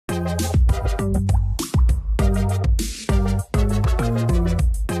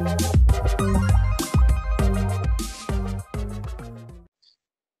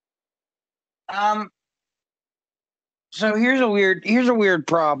So here's a weird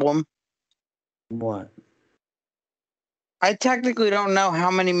problem. What? I technically don't know how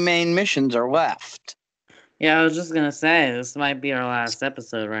many main missions are left. Yeah, I was just gonna say this might be our last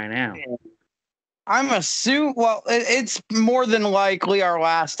episode right now. It's more than likely our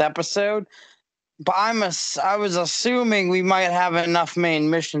last episode, but I was assuming we might have enough main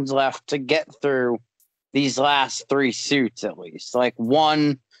missions left to get through these last 3 suits at least, like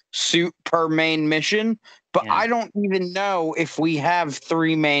 1 suit per main mission. But Yeah. I don't even know if we have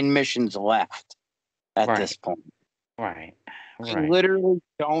 3 main missions left at this point. Right. I literally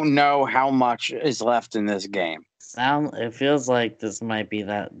don't know how much is left in this game. It feels like this might be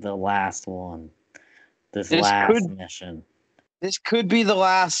the last one. This last mission. This could be the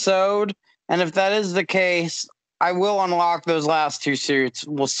last sode, and if that is the case, I will unlock those last 2 suits.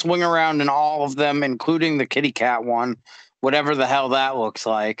 We'll swing around in all of them, including the kitty cat one, whatever the hell that looks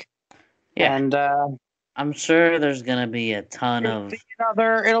like. Yeah. And I'm sure there's gonna be a ton of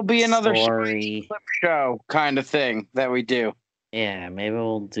it'll be another story clip show kind of thing that we do. Yeah, maybe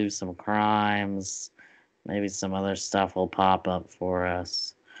we'll do some crimes. Maybe some other stuff will pop up for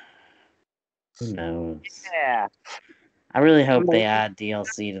us. Who knows? Yeah. I really hope they add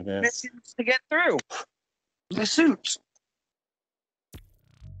DLC to this. To get through the suits.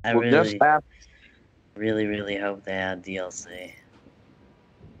 I really hope they add DLC.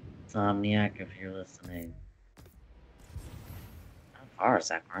 Insomniac, if you're listening. How far is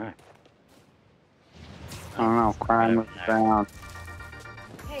that crime? I don't know. Crime was down.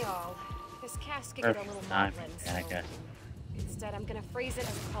 Hey all, this cast could get a little maudlin, so instead I'm gonna phrase it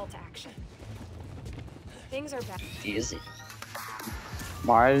as a call to action. Things are bad. Easy.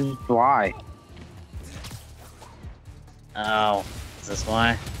 Why? Oh, is this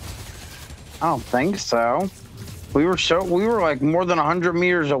why? I don't think so. We were like more than 100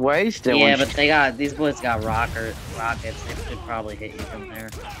 meters away still. Yeah, but these boys got rockets. They could probably hit you from there.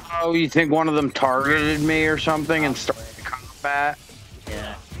 Oh, you think one of them targeted me or something and started combat?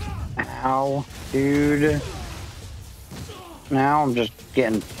 Yeah. Ow, dude. Now I'm just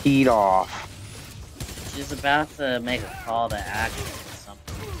getting teed off. She's about to make a call to action or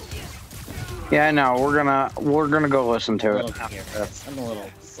something. Yeah, I know. We're gonna go listen to it. I'm a little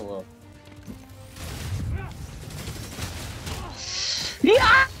slow.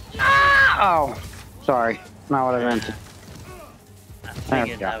 Yeah! Oh, sorry. Not what I meant to. I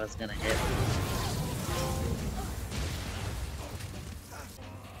figured I was gonna hit.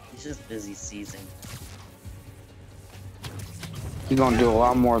 He's just busy seizing. He's gonna do a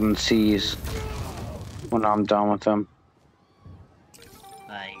lot more than seize when I'm done with him.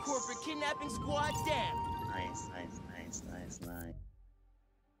 Nice. Corporate kidnapping squad down. Nice.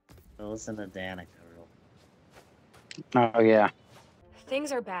 So listen to Danica real. Oh yeah.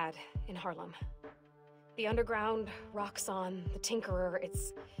 Things are bad in Harlem. The underground, Roxxon, the Tinkerer,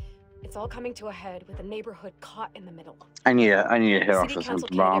 it's all coming to a head with the neighborhood caught in the middle. I need to hit off City this Council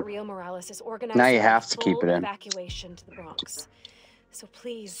one's bomb. candidate Rio Morales is organizing Now you have to keep it in. Evacuation to the Bronx. So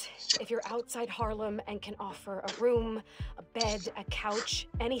please, if you're outside Harlem and can offer a room, a bed, a couch,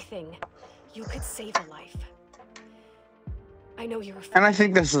 anything, you could save a life. I know you're And I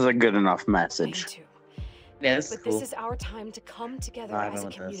think this is a good enough message. Yeah, this is but cool. this is our time to come together as a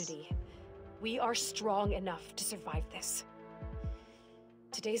community. We are strong enough to survive this.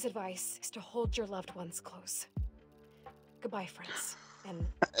 Today's advice is to hold your loved ones close. Goodbye, friends. And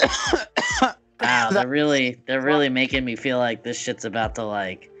wow, they're really making me feel like this shit's about to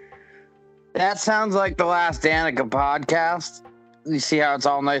like. That sounds like the last Danica podcast. You see how it's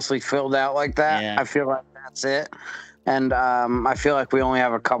all nicely filled out like that? Yeah. I feel like that's it. And I feel like we only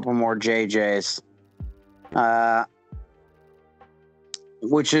have a couple more JJs.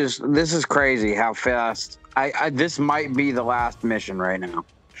 This is crazy how fast. This might be the last mission right now.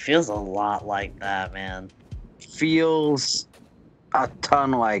 Feels a lot like that, man. Feels a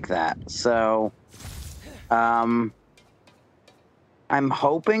ton like that. So, I'm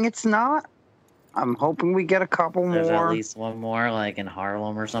hoping it's not. I'm hoping we get a couple There's more. At least one more, like in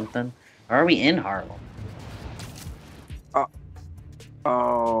Harlem or something. Or are we in Harlem?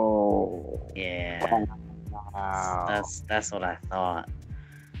 Oh. Yeah. Wow. That's what I thought.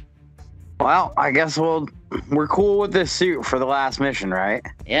 Well, I guess we're cool with this suit for the last mission, right?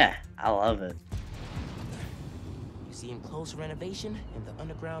 Yeah, I love it. You see him close renovation, and the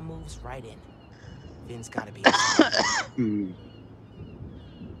underground moves right in. Vin's gotta be. Hmm.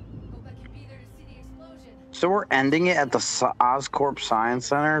 hope I can be there to see the explosion. So we're ending it at the Oscorp Science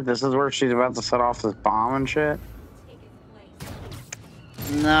Center. This is where she's about to set off this bomb and shit.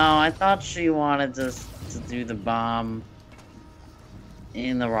 No, I thought she wanted to do the bomb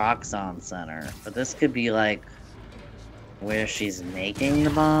in the Roxxon Center, but this could be like where she's making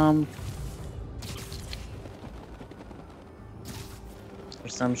the bomb or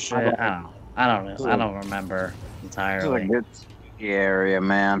some shit. I don't know. I don't remember entirely. This is a good area,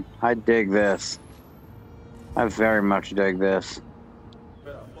 man. I dig this. I very much dig this.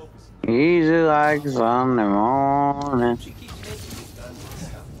 Easy like Sunday morning.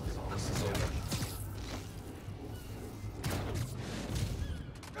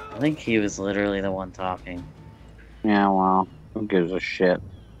 I think he was literally the one talking. Yeah, well, who gives a shit?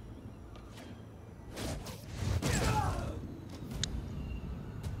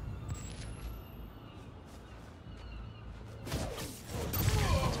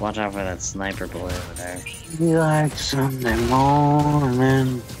 Watch out for that sniper boy over there. Easy like Sunday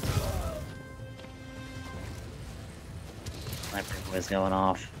morning. Sniper boy's going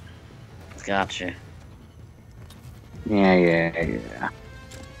off. He's got you. Yeah.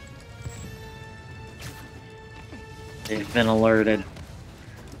 They've been alerted.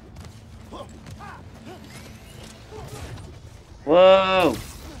 Whoa!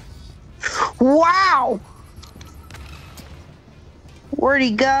 Wow! Where'd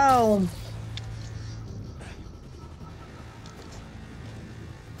he go?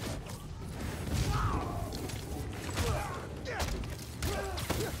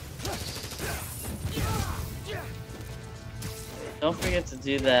 Don't forget to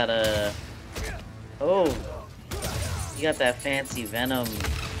do that, Oh! You got that fancy Venom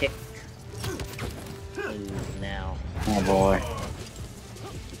kick move now. Oh boy.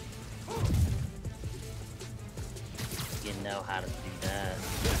 You know how to do that.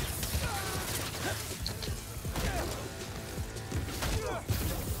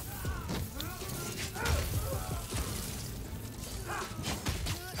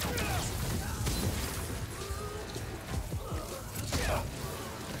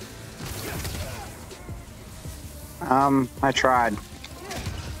 I tried.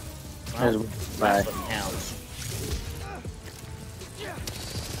 Well, Bye. that's what counts.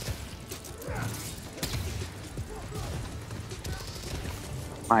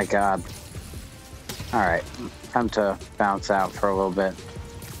 My God. Alright, time to bounce out for a little bit.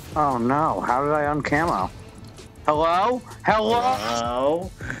 Oh no, how did I uncamo? Hello? Hello?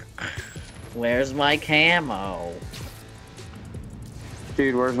 Hello? Where's my camo?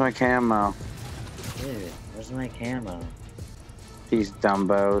 Dude, where's my camo? Dude, where's my camo? These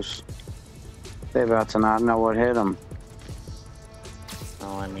dumbos. They about to not know what hit them.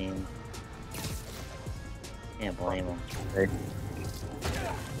 Oh, I mean... Can't blame them.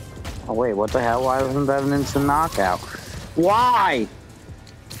 Oh wait, what the hell? Why wasn't that an instant knockout? Why?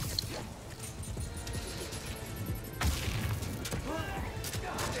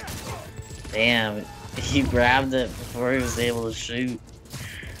 Damn, he grabbed it before he was able to shoot.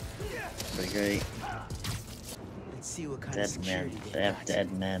 Pretty great. Let's see what kind of Dead security men. they They have got.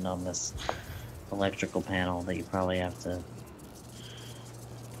 dead men on this electrical panel that you probably have to... In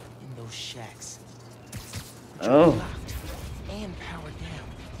those shacks. Oh! Locked and powered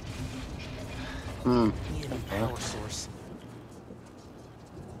Hmm. down. Need a new power source.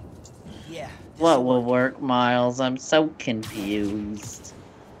 Yeah. What will work, Miles? I'm so confused.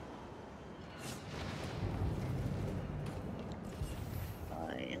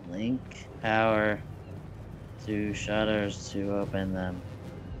 I link power to shutters to open them.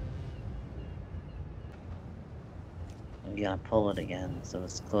 I'm gonna pull it again so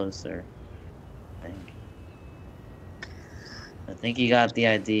it's closer. I think you got the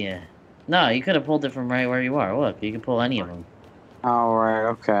idea. No, you could have pulled it from right where you are. Look, you can pull any of them. Alright,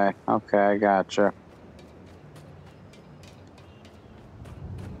 okay. Okay, I gotcha.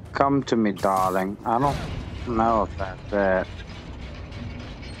 Come to me, darling. I don't know if that's it.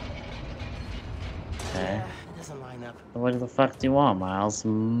 Okay. Yeah, it doesn't line up. What the fuck do you want, Miles?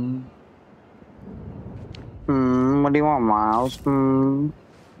 What do you want, Miles? What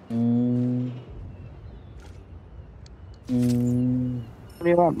What do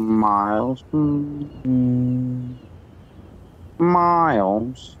you want, Miles?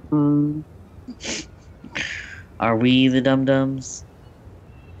 Miles? Are we the dum-dums?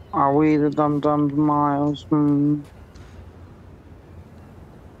 Are we the dum-dums, Miles?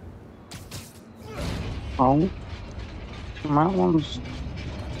 Oh. That one's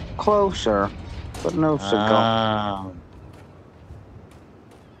closer, but no cigar. Oh.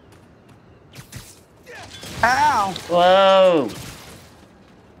 Ow! Whoa!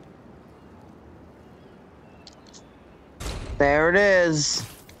 There it is.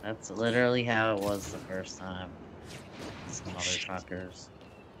 That's literally how it was the first time. These motherfuckers.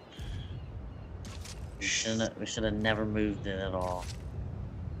 We should have never moved it at all.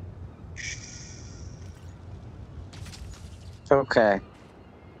 It's okay.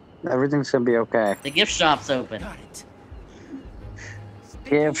 Everything's gonna be okay. The gift shop's open. Got it.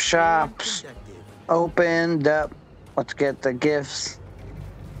 Gift shops opened up. Let's get the gifts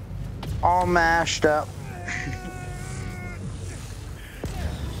all mashed up.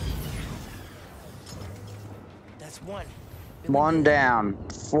 That's one. One down,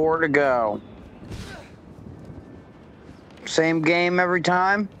 4 to go. Same game every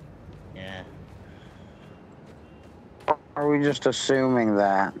time? Yeah. Or are we just assuming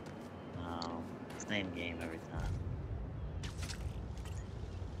that? No. Same game every time.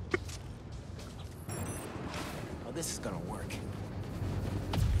 Oh, this is gonna work.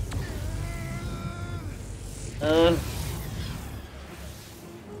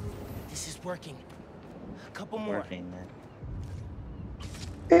 This is working. A couple more. Working then.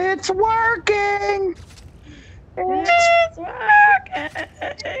 It's working! It's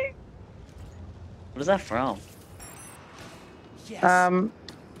working! What is that from? Yes.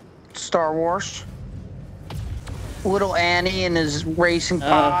 Star Wars. Little Annie and his racing Oh,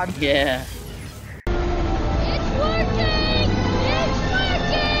 pod. yeah.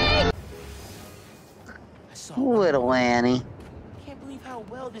 I saw one. Little Annie. Can't believe how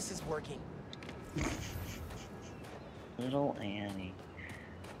well this is working. Little Annie.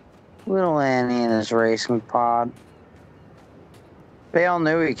 Little Annie and his racing pod. They all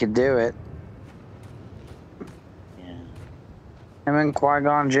knew he could do it. Yeah. Him and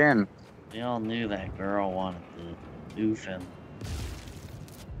Qui-Gon Jinn. We all knew that girl wanted to oof him.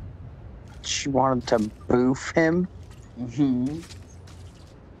 She wanted to boof him. Mm-hmm.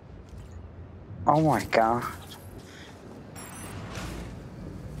 Oh my god.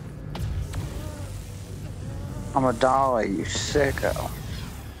 Amidala, you sicko.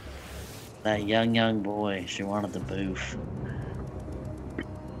 That young boy, she wanted to boof.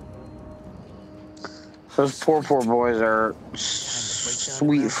 Those poor boys are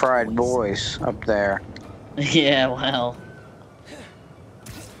sweet fried boys up there. Yeah, well.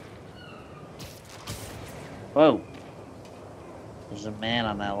 Whoa. There's a man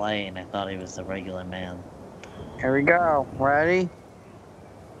on that lane. I thought he was a regular man. Here we go. Ready?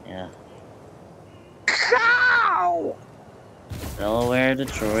 Yeah. Cow! Delaware,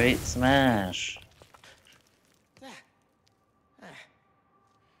 Detroit, smash.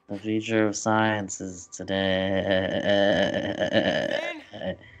 The future of science is today.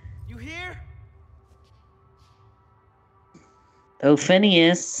 Ben? You here? Oh,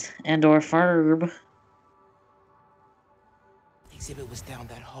 Phineas and or Ferb. The exhibit was down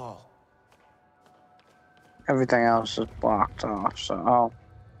that hall. Everything else is blocked off, so... Oh.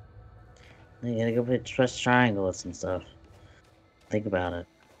 You gotta go press triangle with some stuff. Think about it.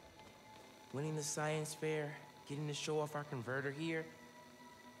 Winning the science fair, getting to show off our converter here.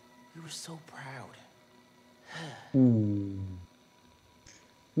 We were so proud.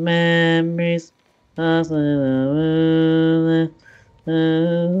 Memories of the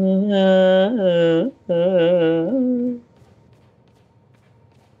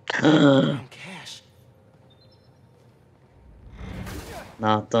Cash.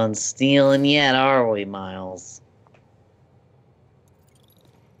 Not done stealing yet, are we, Miles?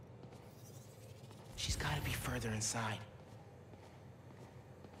 She's gotta be further inside.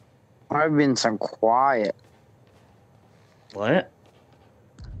 I've been some quiet. What?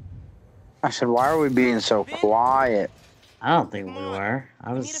 I said, why are we being so quiet? I don't think we were.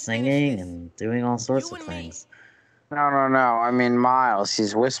 I was singing and doing all sorts of things. No. I mean, Miles,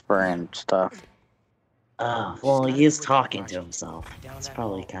 he's whispering stuff. Oh, well, he is talking to himself. It's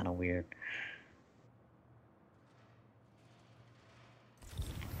probably kind of weird.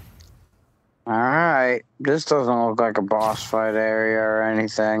 Alright. This doesn't look like a boss fight area or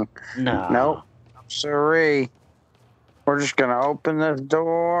anything. No. Nope. Sorry. We're just gonna open this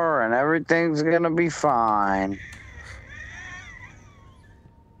door and everything's gonna be fine.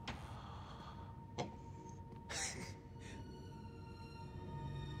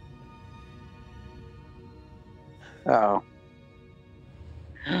 Oh.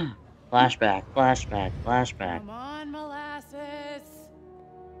 Flashback. Come on, Molasses.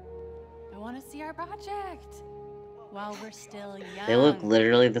 I want to see our project. While we're still young. They look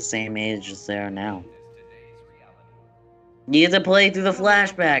literally the same age as they are now. You get to play through the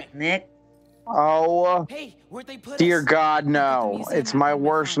flashback, Nick. Oh, Hey, where'd they put dear us? God, no. It's my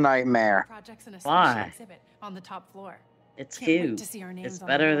worst nightmare. Projects in a Why? special exhibit on the top floor. It's Can't wait cute. to see our names It's on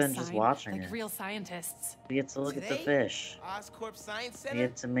better the real than just sign, watching like it. real scientists. We get to look at the Today, fish. Oscorp Science We Center.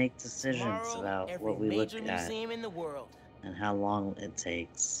 get to make decisions Tomorrow, about every what we look major at museum in the world. and how long it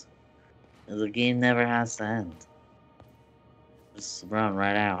takes. The game never has to end. Just run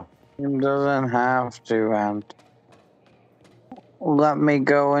right out. It doesn't have to end. Let me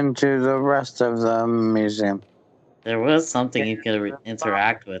go into the rest of the museum. There was something you could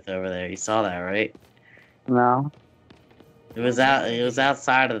interact with over there. You saw that, right? No? It was out. It was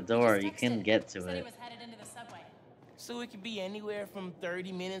outside of the door. You couldn't get to Said he it. was headed into the subway. So it could be anywhere from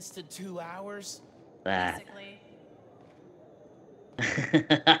 30 minutes to 2 hours. That.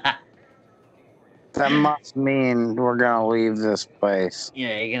 Basically. That must mean we're gonna leave this place.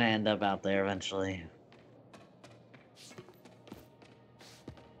 Yeah, you're gonna end up out there eventually.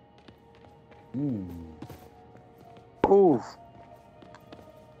 Ooh.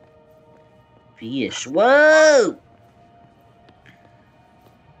 Fish. Whoa!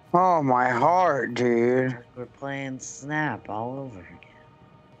 Oh, my heart, dude. We're playing Snap all over again.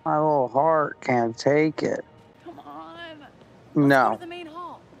 My little heart can't take it. Come on. Let's go No. to the main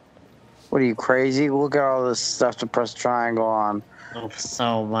hall. What are you, crazy? Look at all this stuff to press triangle on. Oh,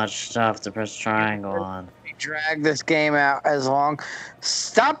 so much stuff to press triangle on. We drag this game out as long.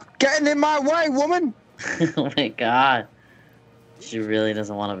 Stop getting in my way, woman! Oh my god. She really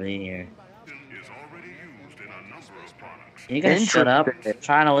doesn't want to be here. You guys shut up. I'm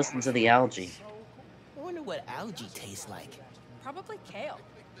trying to listen to the algae. I wonder what algae tastes like. Probably kale.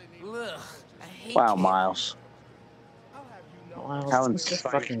 Ugh, I hate Wow, kale. Miles. Wow, How it's just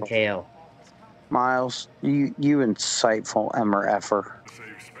insightful. fucking kale. Miles, you insightful MRFer.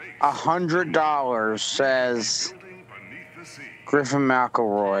 $100 says Griffin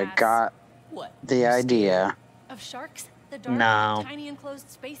McElroy got What? the you idea. Of sharks, the dark, No. tiny enclosed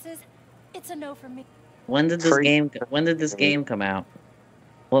spaces, it's a no from me. When did this Free- game? When did this game come out?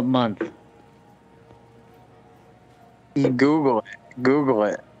 What month? You Google it. Google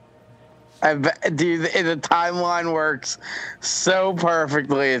it. I bet, dude, the timeline works so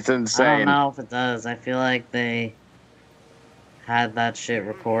perfectly. It's I don't insane. know if it does. I feel like they had that shit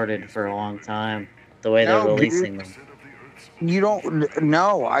recorded for a long time. The way they're No, dude. releasing them. You don't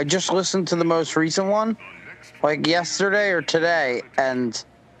know. I just listened to the most recent one, like yesterday or today, and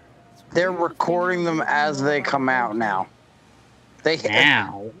they're recording them as they come out now. They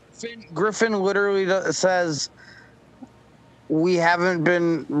Now. Griffin literally says, we haven't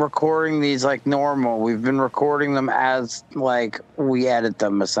been recording these like normal. We've been recording them as like we edit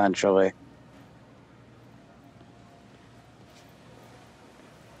them essentially.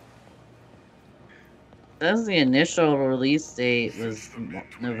 Says the initial release date was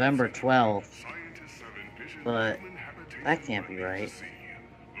November 12th, but that can't be right.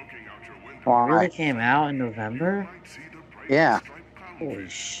 It Why? really came out in November? Yeah, Holy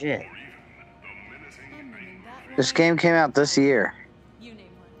shit. this game came out this year. You name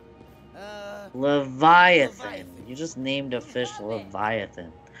one. Leviathan. You just named a fish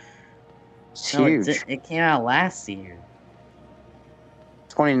Leviathan. It's No, huge. it came out last year.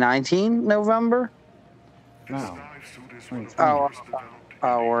 2019 November. No.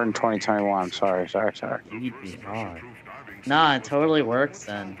 Oh, we're in 2021. Sorry. He'd be hard. Nah, it totally works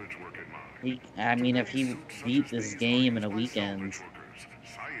then. I mean, if he beat this game in a weekend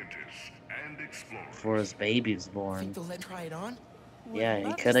before his baby was born, Think they'll let try it on? yeah, Would he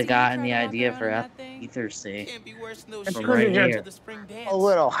love to could see have you gotten try the to walk idea around for in that thing. Ether Can't be worse than those From shoes right we went here. to the spring dance. A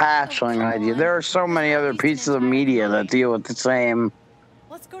little hatchling idea. There are so many other pieces of media that deal with the same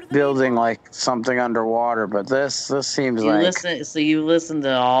Let's go to the building, main hall. like something underwater. But this seems You like listen, so you listened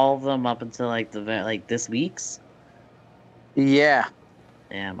to all of them up until like this week's? yeah.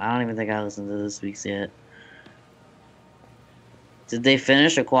 Damn, I don't even think I listened to this week's yet. Did they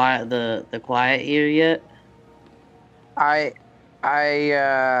finish the quiet year yet? I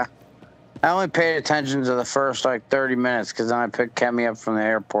only paid attention to the first like 30 minutes because then I picked Kemi up from the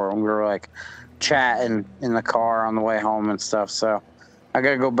airport and we were like chatting in the car on the way home and stuff. So I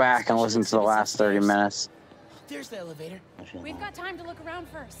gotta go back and listen to the last 30 minutes. There's the elevator. I feel We've like- got time to look around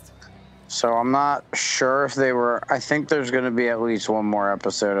first. So I'm not sure if they were. I think there's gonna be at least one more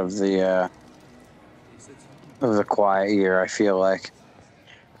episode of the quiet year. I feel like.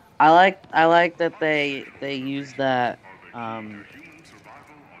 I like that they use that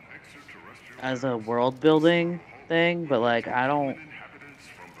as a world building thing, but like I don't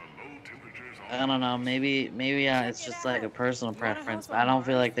know. Maybe it's just like a personal preference. But I don't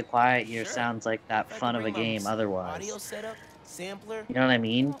feel like the quiet year sounds like that fun of a game Audio otherwise. setup, sampler. You know what I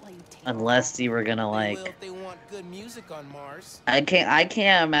mean? Won't let you take Unless you were gonna They will like, if they want good music on Mars. I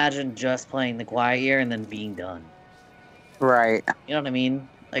can't imagine just playing the quiet year and then being done. Right. You know what I mean?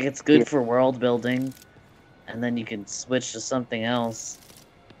 Like, it's good Yeah. for world building, and then you can switch to something else.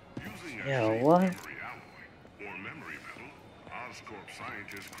 Yeah, what?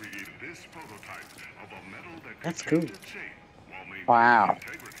 That's cool. Wow.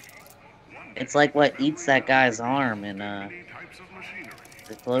 It's like what eats that guy's arm in the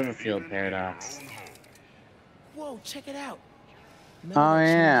Cloverfield paradox. Whoa, check it out. Oh,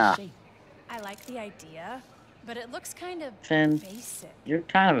 yeah. Shape. I like the idea, but it looks kind of Finn, basic. you're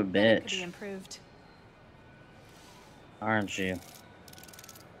kind of a Bet it could be bitch, improved. aren't you?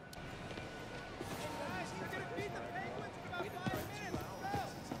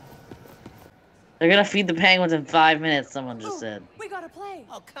 They're gonna feed the penguins in 5 minutes, someone just said. We gotta play.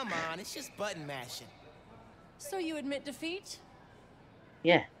 Oh, come on. It's just button mashing. So you admit defeat?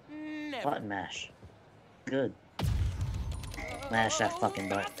 Yeah, Never. button mash. Good. Mash that fucking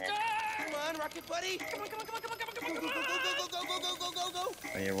button, man. Come on, Rocket Buddy. Come on, come on, come on, come on, come on, come on. Go, go, go, go, go, go, go, go, go.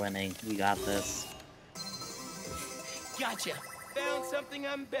 Or you're winning. You got this. Gotcha. Found something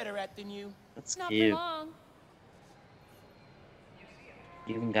I'm better at than you. That's Not cute. for long.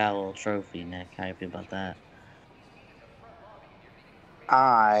 You even got a little trophy, Nick. How you feel about that?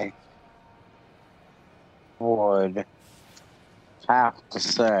 I would have to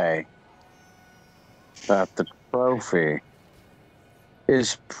say that the trophy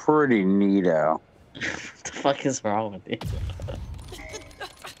is pretty neato. What the fuck is wrong with you? Come on.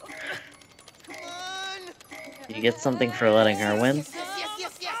 You get something for letting her win? Yes, yes,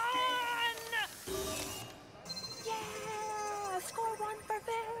 yes, yes. Yeah! Score one for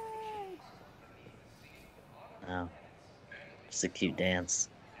Finn! No. Just a cute dance.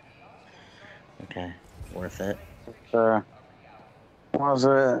 Okay. Worth it. Was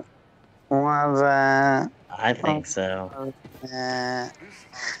it? I think so. To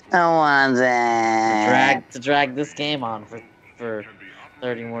To drag this game on for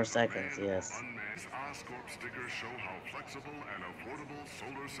 30 more seconds, yes. Oscorp stickers show how flexible and affordable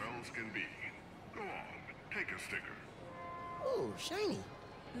solar cells can be. Go on, take a sticker. Ooh, shiny.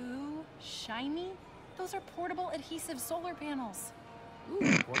 Ooh, shiny? Those are portable adhesive solar panels.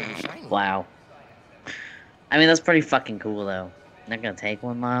 Ooh, portable shiny. Wow. I mean, that's pretty fucking cool, though. Not gonna take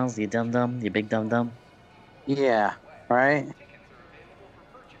one, Miles? You dum-dum? You big dum-dum? Yeah, right?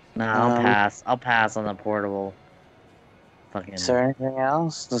 No, I'll pass. I'll pass on the portable. Fucking Is there anything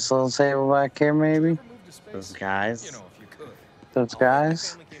else? This little table back here, maybe? those guys. Those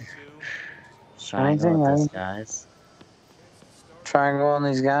guys? Triangle Anything, with those anything? guys. Triangle on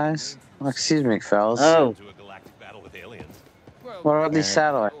these guys? Oh, excuse me, fellas. Oh! What about these Okay.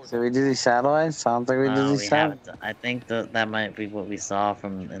 satellites? Did we do these satellites? I don't think we did No, these we satellites. haven't. I think that might be what we saw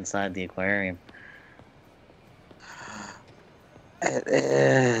from inside the aquarium. It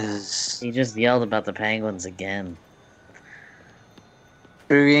is. He just yelled about the penguins again.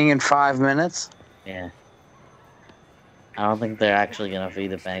 Being in 5 minutes? Yeah. I don't think they're actually gonna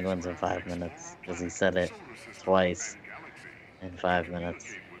feed the penguins in 5 minutes, because he said it twice in 5 minutes.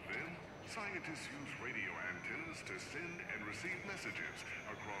 Scientists use radio antennas to send and receive messages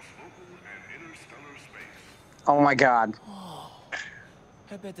across local and interstellar space. Oh my god. Oh,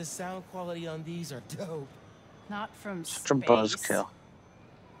 I bet the sound quality on these are dope. Not from Such a space. buzzkill.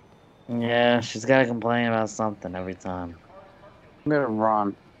 Yeah, she's gotta complain about something every time. I'm gonna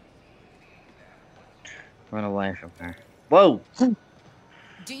run. Run away from her. Whoa!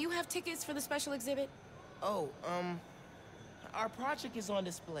 Do you have tickets for the special exhibit? Oh, our project is on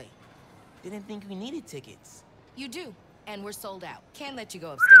display. Didn't think we needed tickets. You do, and we're sold out. Can't let you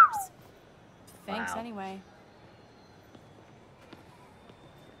go upstairs. Thanks Wow. anyway.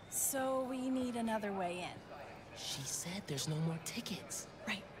 So we need another way in. She said there's no more tickets.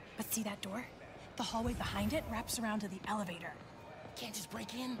 Right, but see that door? The hallway behind it wraps around to the elevator. Can't just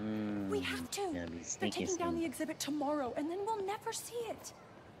break in. Mm, We have to. Gonna be They're sneaky taking down soon. the exhibit tomorrow, and then we'll never see it.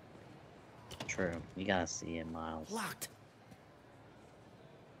 True. You gotta see it, Miles. Locked.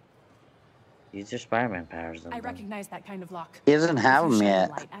 Use your Spider-Man powers. I then. recognize that kind of lock. He doesn't have If you them shine a yet.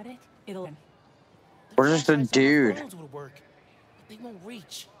 light at it, it'll. We're just a Flashlights on our dude. phones would work, but they won't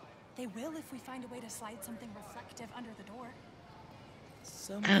reach. They will if we find a way to slide something reflective under the door.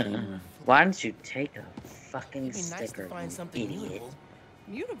 Something. Why don't you take a fucking It'd be nice sticker, to find you something idiot? mutable.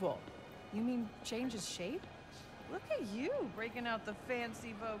 Mutable? You mean change his shape? Look at you breaking out the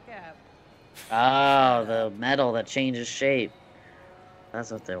fancy vocab. Oh, the metal that changes shape. That's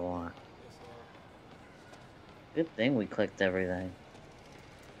what they want. Good thing we clicked everything.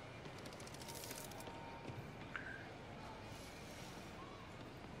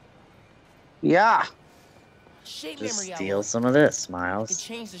 Yeah. Shape Just memory steal alloy. some of this, It Miles.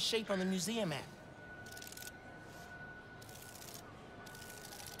 changed the shape on the museum map.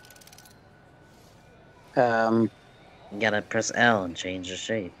 You gotta press L and change the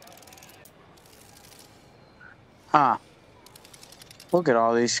shape. Huh. Look at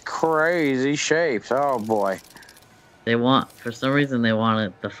all these crazy shapes. Oh boy. For some reason they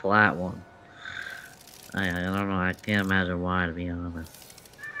wanted the flat one. I don't know, I can't imagine why, to be honest.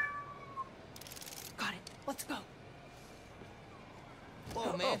 Got it. Let's go.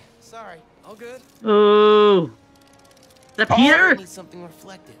 Whoa, man. Sorry. All good? Ooh! Is that Peter? I need something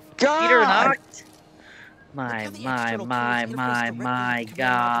reflective. God! Peter knocked? My Look how the external colors interface directly my with the command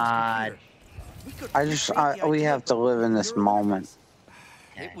God. module's computer. We have to live in this moment.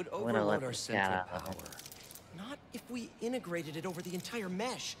 It would I'm gonna let overload our this cat central out of power. it. Not if we integrated it over the entire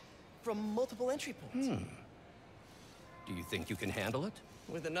mesh from multiple entry points. Do you think you can handle it?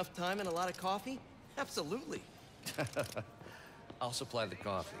 With enough time and a lot of coffee? Absolutely. I'll supply the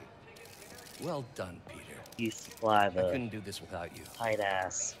coffee. Well done, Peter. You supply I the couldn't do this without you. tight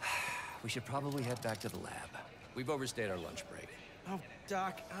ass. We should probably head back to the lab. We've overstayed our lunch break. Oh,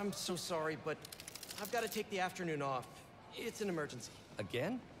 Doc, I'm so sorry, but I've got to take the afternoon off. It's an emergency.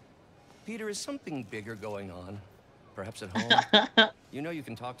 Again? Peter, is something bigger going on? Perhaps at home? You know you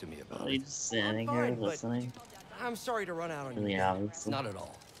can talk to me about Are you it. just standing I'm here fine, but- listening? I'm sorry to run out on Really you. obvious. Not at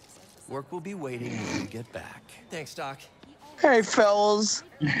all. Work will be waiting when we get back. Thanks, Doc. Hey, fellas.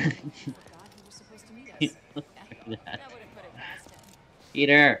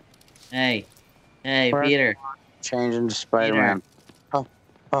 Peter! Hey! Hey, Where- Peter! Changing to Spider-Man.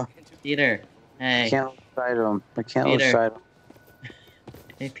 Peter! I Hey! can't lose sight of him. I can't lose Peter. sight of him.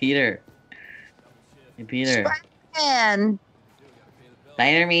 Hey, Peter! Hey, Peter! Man!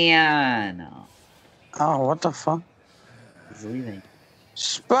 Spider-Man! Oh, Oh, what the fuck? he's leaving.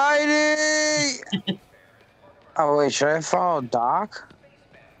 Spidey! Oh, wait, should I follow Doc?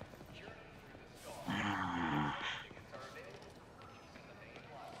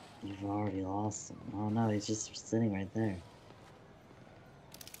 You've already lost him. Oh no, he's just sitting right there.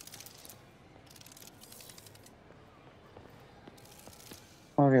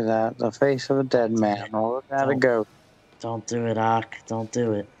 Look at that. The face of a dead man. Oh, look at it go. Don't do it, Ock. Don't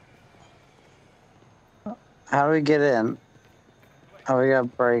do it. How do we get in? Oh, we gotta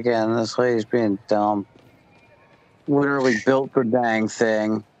break in. This lady's being dumb. Literally built the dang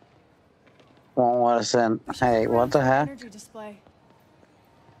thing. Won't let us in. Hey, what the heck? Energy display.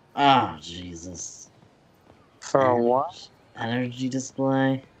 Oh, Jesus. For a what? Energy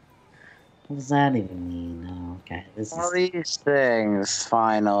display? What does that even mean? Oh, okay. This All is... these things,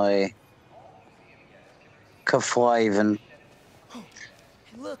 finally. Kaflavin. Hey,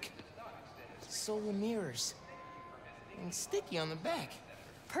 look. Solar mirrors. And sticky on the back.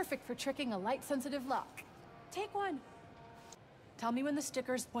 Perfect for tricking a light-sensitive lock. Take one. Tell me when the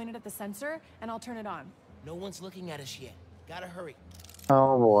sticker's pointed at the sensor, and I'll turn it on. No one's looking at us yet. Gotta hurry.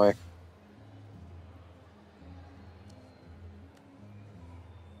 Oh boy.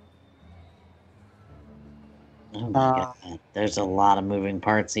 Oh my God. There's a lot of moving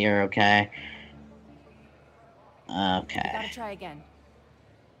parts here, okay? You gotta Okay. try again.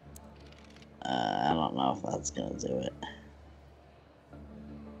 I don't know if that's gonna do it.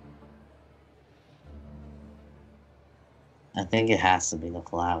 I think it has to be the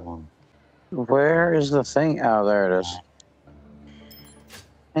flat one. Where is the thing? Oh, there it is.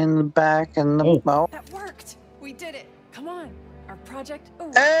 In the back and the... Oh. That worked. We did it. Come on. Our project.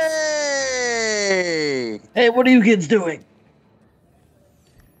 Oh, Hey! Hey, what are you kids doing?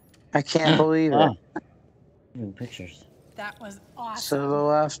 I can't believe it. Oh. Even pictures. that was To awesome. the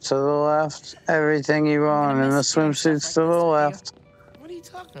left, to the left. Everything you own in the miss doing stuff swimsuits like to the this with you. left. What are you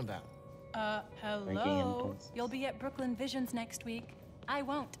talking about? Hello. impulse. You'll be at Brooklyn Visions next week. I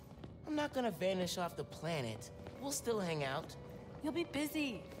won't. I'm not gonna vanish off the planet. We'll still hang out. You'll be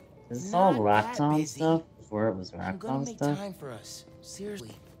busy. Is this all Not that Rocktown busy. stuff? Before it was I'm gonna Rocktown make stuff? time for us.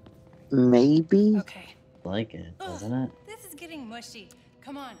 Seriously. Maybe? Okay. I like it, Ugh, doesn't it? This is getting mushy.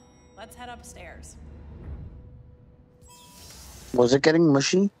 Come on. Let's head upstairs. Was it getting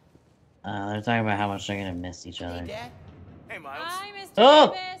mushy? They're talking about how much they're gonna miss each Hey, other. Dad. Hey, Miles. Hi, Mr. Oh!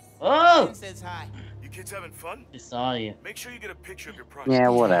 Davis. Oh! Ben says hi. You kids having fun? I saw you. Make sure you get a picture of your project. Yeah,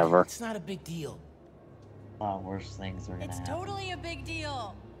 whatever. It's not a big deal. A lot worse things were gonna It's happen. totally a big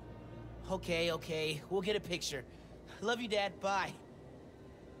deal. Okay, okay. We'll get a picture. Love you, Dad. Bye.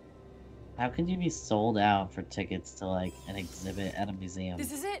 How could you be sold out for tickets to like an exhibit at a museum?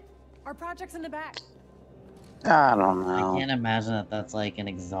 This is it. Our project's in the back. I don't I know. can't imagine that that's like an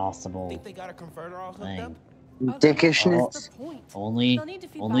exhaustible Think they got a converter all hooked thing. up? Dickishness. That's the point. Only They'll need to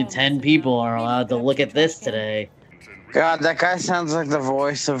feed only biomass 10 in people now. are Maybe allowed to put up look to at the this trash can. today. God, that guy sounds like the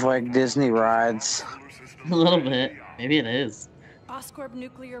voice of like Disney rides. A little bit. Maybe it is. Oscorp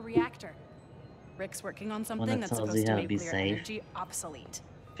nuclear reactor. Rick's working on When something it that's tells supposed you to how to make be clear safe. energy obsolete.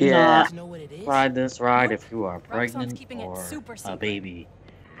 Yeah. You know what it is? Ride this ride if you are Roxxon's pregnant keeping it or super a secret. baby.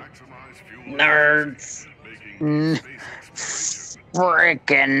 Maximize fuel Nerds. making space exploration.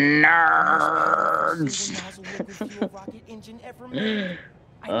 Freaking Single nerds. nozzle liquid fuel rocket engine ever made.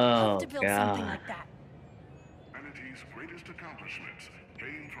 I'd love Oh to build something god. like that. Humanity's greatest accomplishments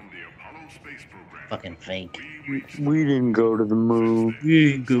came from the Apollo space program. Fucking fake. We didn't go to the moon.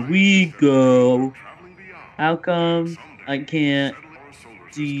 We go. How come I can't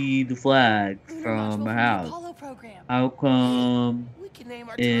see the flag from my house? Apollo program. How come We can name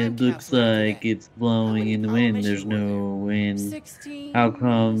our time it looks capsule after like that. it's blowing in the Apollo wind? missions There's were no wind. 16. How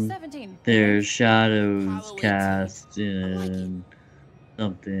come 17. there's shadows Apollo 18. cast in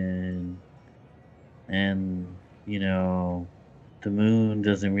something? And, you know, the moon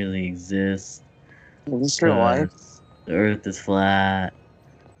doesn't really exist. Is this your life? because the earth is flat.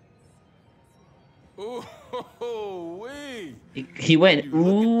 Ooh, wee. He went,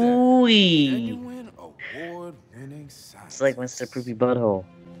 ooh-wee. Genuine award-winning science. It's like Mr. Poopy Butthole.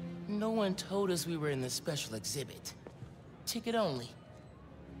 No one told us we were in the special exhibit. Ticket only.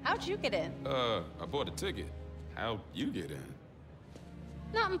 How'd you get in? I bought a ticket. How'd you get in?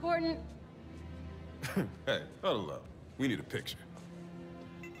 Not important. Hey, huddle up. We need a picture.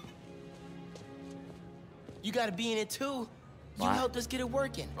 You gotta be in it too. You What? helped us get it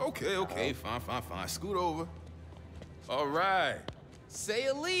working. Okay, fine. Scoot over. All right. Say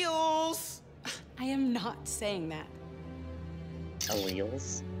alleles. I am not saying that.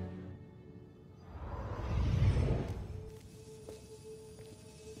 Alleles?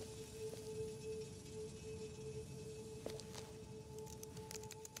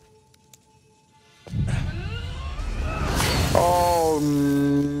 Oh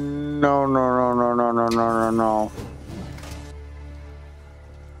no.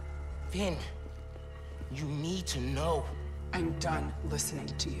 Finn, you need to know. I'm done listening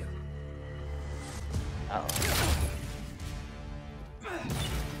to you. Oh.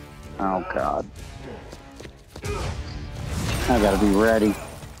 Oh god. I gotta be ready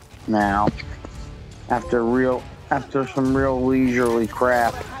now. After some real leisurely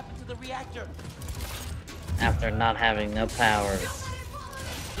crap. What happened to the reactor? After not having no powers.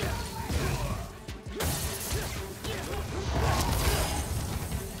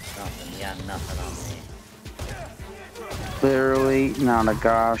 Nothing, you got nothing on me. Literally not a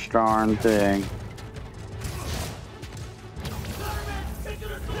gosh darn thing.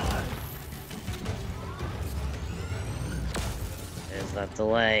 There's that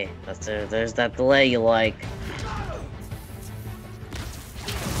delay. There's that delay you like.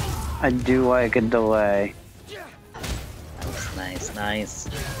 I do like a delay. Nice.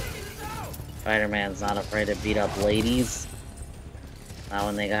 Spider-Man's not afraid to beat up ladies. Not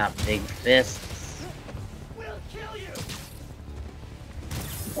when they got big fists.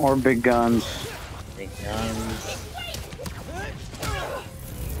 Or big guns. Big guns.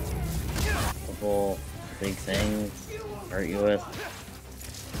 Couple big things. Hurt you with.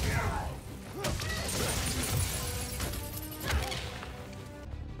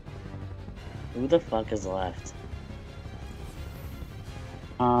 Who the fuck is left?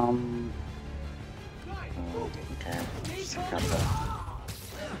 Oh, okay. Just a couple.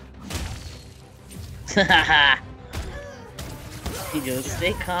 Haha! He goes,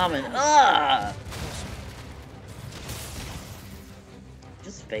 stay calm and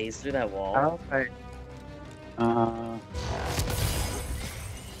just phase through that wall. Okay. Okay.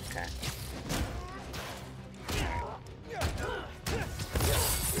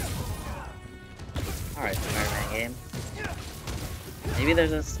 Alright, Spider-Man game. Maybe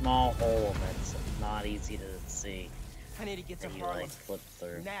there's a small hole that's not easy to see. I need to get to That you Harlem. like flip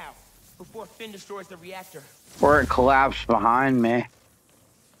through. Now, before Finn destroys the reactor. Or it collapsed behind me.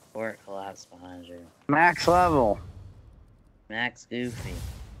 Or it collapsed behind you. Max level. Max Goofy.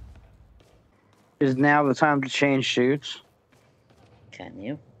 Is now the time to change suits? Can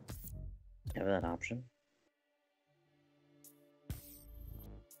you? Have that option?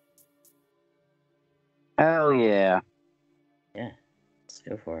 Hell yeah. Yeah. Let's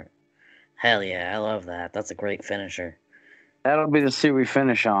go for it. Hell yeah, I love that. That's a great finisher. That'll be the suit we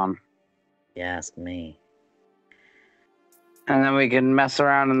finish on. You ask me. And then we can mess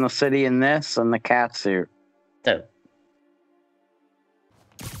around in the city in this and the cat suit. Dope.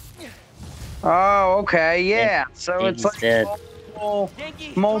 Oh, okay, yeah. So Yankees it's like dead.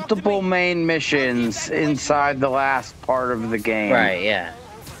 multiple main missions inside the last part of the game. Right, yeah.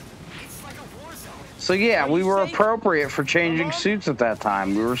 So yeah, we were appropriate for changing suits at that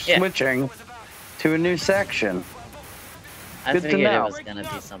time. We were switching to a new section. I Good to figured it know. was gonna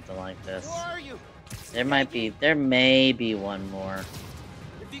be something like this. There may be one more.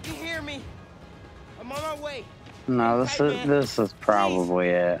 If you can hear me, I'm on my way. No, this is probably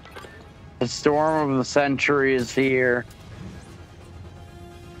it. The storm of the century is here.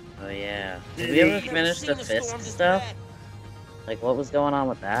 Oh yeah. Did we ever finish the Fisk stuff? Like, what was going on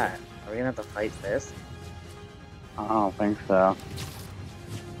with that? Are we gonna have to fight Fisk? I don't think so.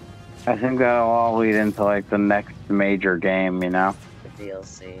 I think that'll all lead into like the next major game, you know? The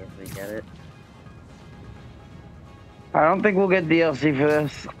DLC, if we get it. I don't think we'll get DLC for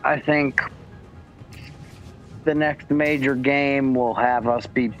this. I think the next major game will have us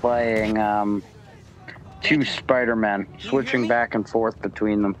be playing 2 Spider-Men, switching back and forth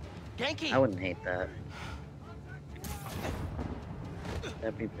between them. I wouldn't hate that.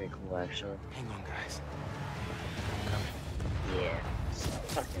 That'd be pretty cool, actually. Hang on, guys. Yeah.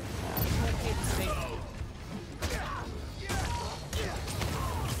 Fucking.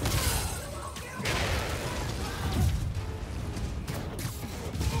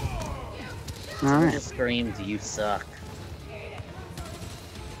 Alright. Just screamed, "You suck."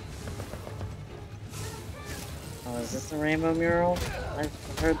 Oh, is this the rainbow mural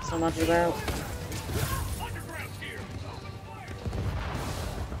I've heard so much about?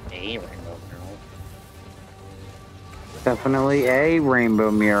 A rainbow mural. Definitely a rainbow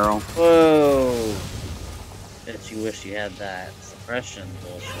mural. Whoa! Bet you wish you had that suppression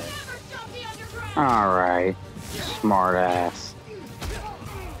bullshit. Alright. Smart ass.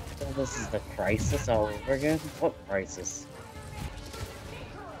 So this is the crisis all over again? What crisis?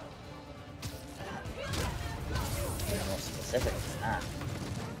 More specific than that.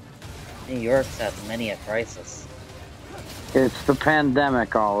 New York's had many a crisis. It's the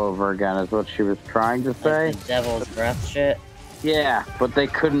pandemic all over again, is what she was trying to say. Like the devil's breath shit? Yeah, but they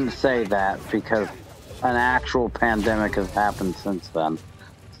couldn't say that because an actual pandemic has happened since then.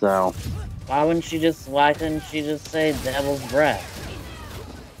 So. Why couldn't she just say devil's breath?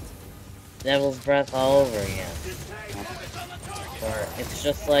 Devil's breath all over again. Or it's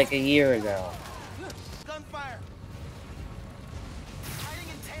just like a year ago. Gunfire! Hiding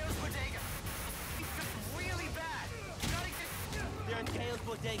in Taylor's bodega. It's really bad. They're in Taylor's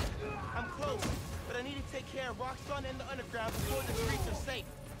bodega. I'm close, but I need to take care of Roxxon and the underground before the streets are safe.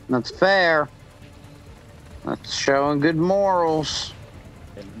 That's fair. That's showing good morals.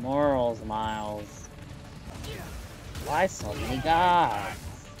 Good morals, Miles. Why so many guys?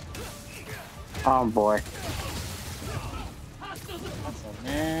 Oh boy. That's a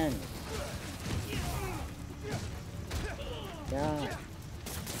man. God.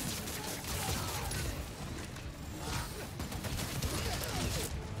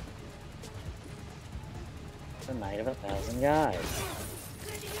 The Night of 1,000 Guys.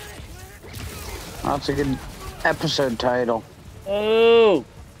 That's a good episode title. Oh!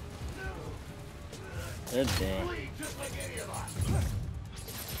 Could be.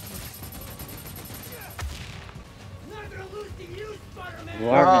 You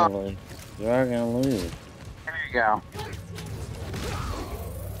are gonna lose. You are gonna lose. There you go.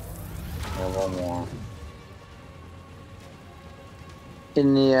 One more.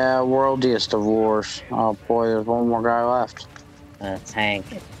 In the worldiest of wars. Oh boy, there's one more guy left. Tank.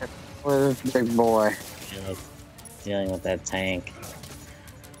 Look at this big boy. Dealing with that tank.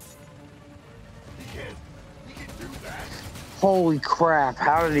 Holy crap,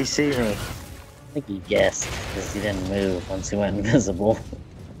 how did he see me? I think he guessed, because he didn't move once he went invisible.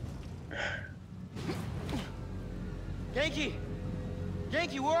 Yankee!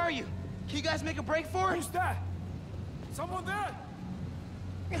 Yankee, where are you? Can you guys make a break for it? Who's that? Someone there?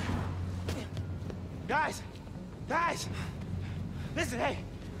 Guys! Guys! Listen, hey!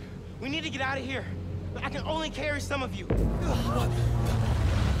 We need to get out of here. I can only carry some of you.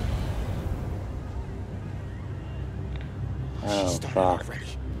 Oh, fuck.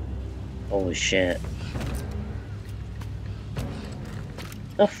 Holy shit.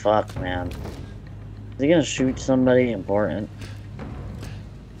 The fuck, man? Is he gonna shoot somebody important?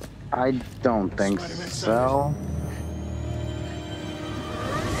 I don't think so.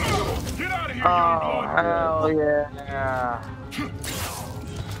 Get out of here, Oh, hell yeah.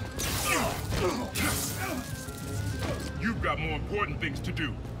 You've got more important things to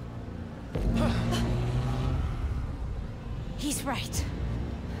do. He's right.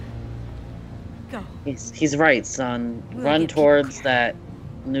 Go. He's right, son. Run towards that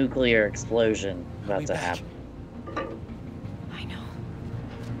nuclear explosion about to happen. I know.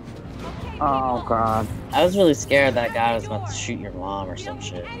 Oh god. I was really scared that guy was about to shoot your mom or some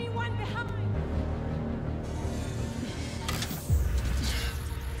shit.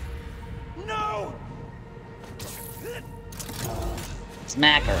 No!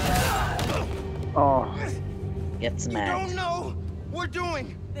 Smack her. Oh. Get You smacked. don't know what we're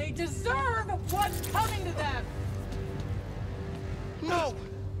doing. They deserve what's coming to them. No,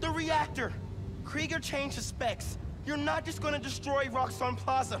 the reactor. Krieger changed the specs. You're not just gonna destroy Roxxon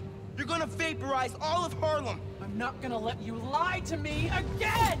Plaza. You're gonna vaporize all of Harlem. I'm not gonna let you lie to me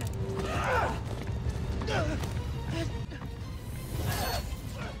again!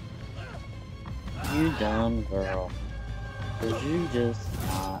 You dumb girl. Could you just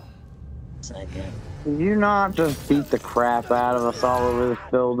not? Second. Did you not just beat the crap out of us all over this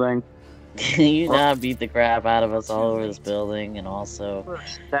building? Can you not beat the crap out of us all over this building and also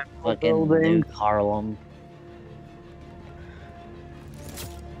fucking nuke Harlem?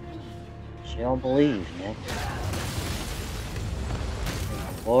 She don't believe, Nick.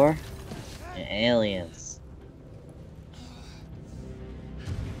 Or aliens.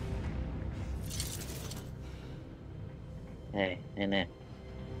 Hey, Nick.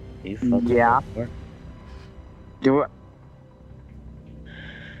 You fucking before? Do it.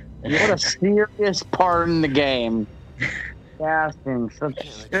 What a serious part in the game. Asking such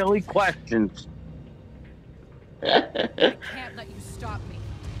silly questions. I can't let you stop me.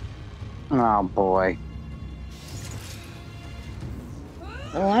 Oh boy.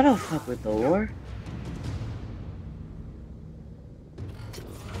 Oh, I don't fuck with the war.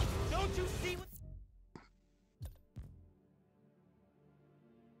 Don't you see what...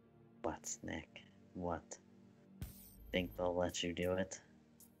 What's Nick? What? Think they'll let you do it?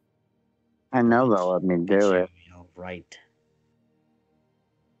 I know they'll let me do it. You're right.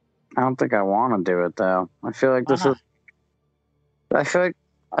 I don't think I want to do it though. I feel like this is. I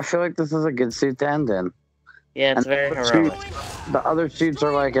feel like this is a good suit to end in. Yeah, it's very heroic. The other suits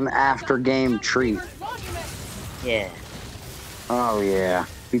are like an after-game treat. Yeah. Oh yeah,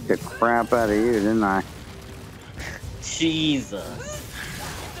 beat the crap out of you, didn't I? Jesus.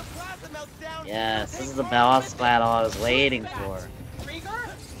 Yes, this is the boss battle I was waiting for. Krieger,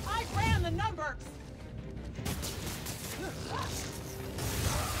 I ran the numbers.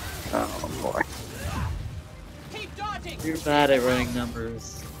 Oh boy. Keep dodging. You're bad at running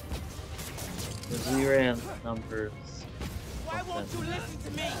numbers. Because we ran numbers. Why won't you listen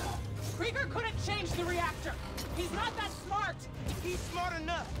to me? Krieger couldn't change the reactor. He's not that smart. He's smart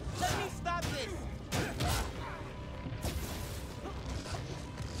enough. Let me stop this.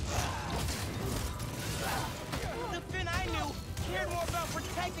 The Finn I knew cared more about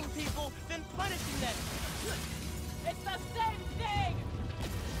protecting people than punishing them. It's the same thing.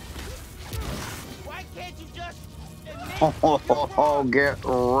 Why can't you just Oh, get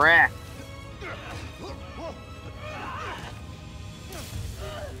wrecked.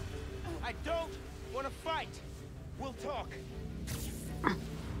 I don't want to fight. We'll talk.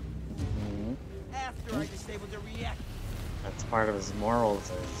 After I disable the reactor. That's part of his morals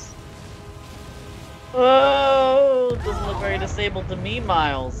is... Oh, doesn't look very disabled to me,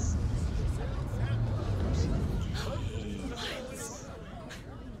 Miles.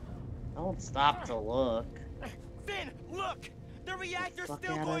 Don't stop to look. Finn, look! The reactor's Fuck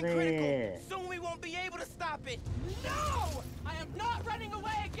still outta going there. critical. Soon we won't be able to stop it. No! I am not running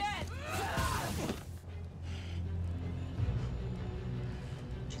away again.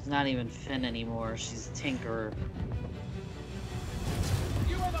 She's not even Finn anymore. She's Tinkerer.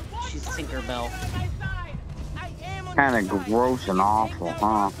 She's Tinkerbell. Kind of gross and awful,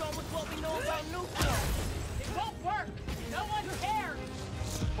 huh? It won't work. No one cares.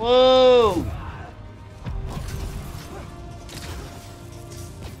 Whoa!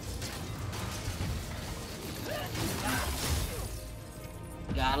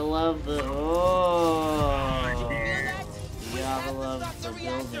 Gotta love the you gotta love the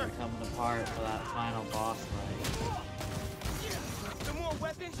building coming apart for that final boss fight. The more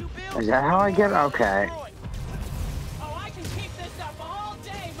weapons you build, Is that how I get? Okay. Oh, I can keep this up all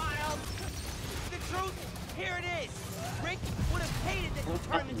day, Miles. the truth, here it is. Rick would have hated that you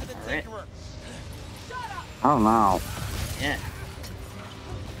turned into the Tinkerer. Oh no. Yeah.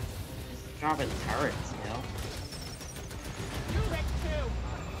 Just dropping turrets, you know? You, Rick, too.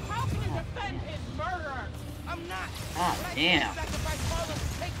 How can you defend his murderer? I'm not. God But I damn. can't sacrifice Harlem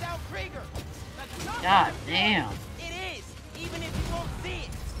to take down Krieger. That's not God damn. It is, even if you won't see it.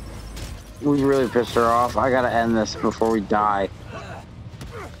 We really pissed her off. I gotta end this before we die. Yeah,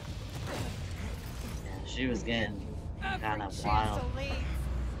 she was getting kind of wild.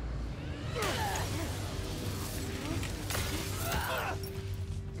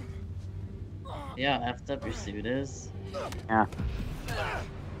 Yeah, effed up your suit is. Yeah.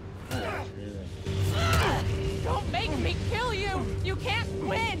 Don't make me kill you! You can't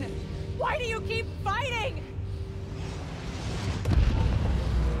win! Why do you keep fighting?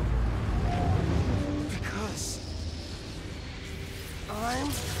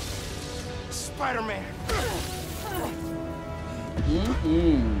 Spider-Man.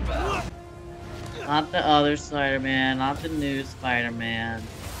 Not the other Spider-Man, not the new Spider-Man.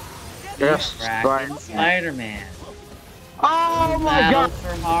 Just Kraken Spider-Man. Oh my Battle god!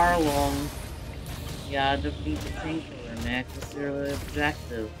 for Harlem. You gotta defeat the Tinkerer, Nick. That's your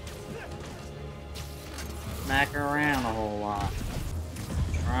objective. Smack her around a whole lot.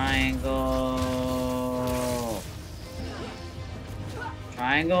 Triangle.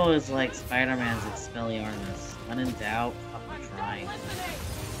 Triangle is like Spider-Man's Expelliarmus. When in doubt, fucking triangle.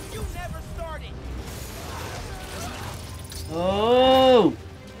 You never started. Oh!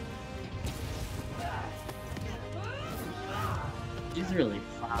 She's really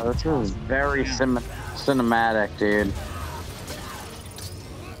fun. This is very cinematic, dude.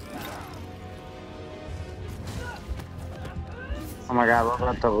 Oh my god, we're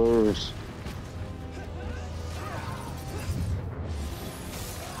about to lose.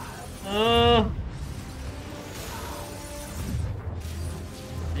 Oh!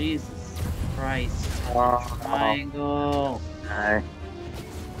 Jesus Christ. Triangle. Okay.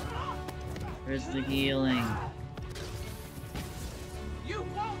 Where's the healing? You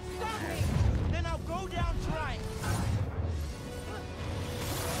won't stop me. Then I'll go down trying.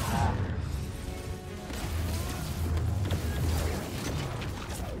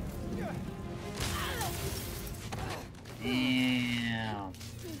 Damn.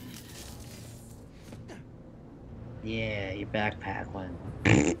 Yeah, your backpack went.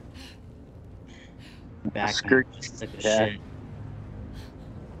 Backpack just took a shit.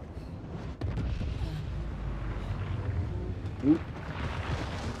 Oop.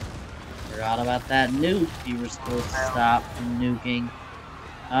 Forgot about that nuke you were supposed to stop from nuking.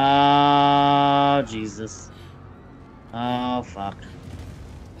 Oh, Jesus. Oh, fuck.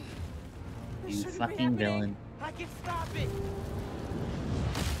 You fucking villain. I can stop it.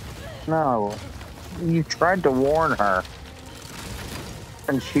 No. You tried to warn her.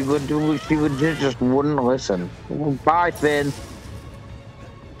 And she just wouldn't listen. Bye, Finn.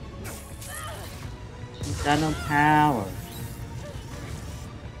 She's got no power.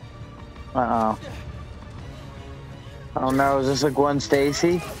 Uh-oh. Oh no, is this a Gwen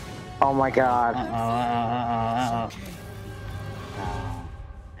Stacy? Oh my god.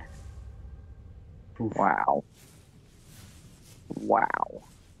 Wow. Wow.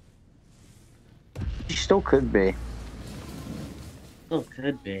 She still could be. Still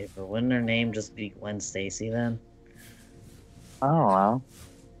could be, but wouldn't her name just be Gwen Stacy then? I don't know.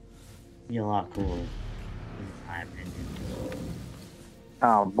 Be a lot cooler, in my opinion.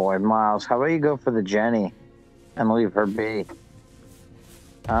 Oh boy, Miles, how about you go for the Jenny and leave her be?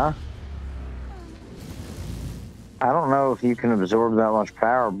 Huh? I don't know if you can absorb that much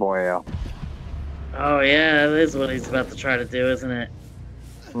power, boyo. Oh yeah, that is what he's about to try to do, isn't it?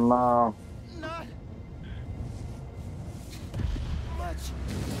 No.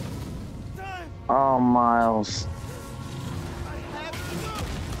 Oh, Miles.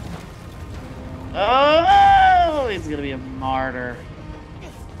 Oh, he's gonna be a martyr.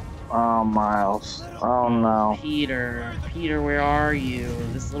 Oh, Miles. Oh, no. Peter, where are you?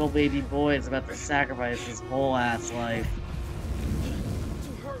 This little baby boy is about to sacrifice his whole ass life.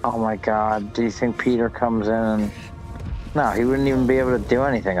 Oh my god, do you think Peter comes in and... No, he wouldn't even be able to do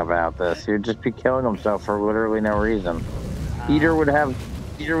anything about this. He would just be killing himself for literally no reason. Peter would have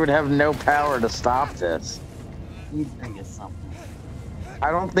no power to stop this. You'd think of something. I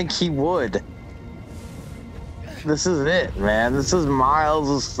don't think he would. This is it, man. This is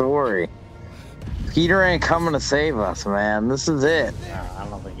Miles' story. Peter ain't coming to save us, man. This is it. No, I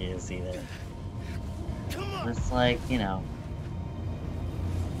don't think he is either. It's like, you know,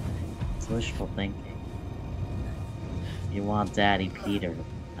 it's wishful thinking. You want Daddy Peter to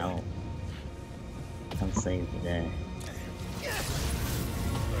help. Come save the day.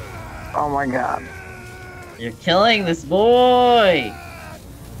 Oh my god. You're killing this boy!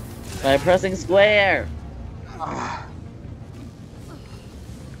 By pressing square! I'm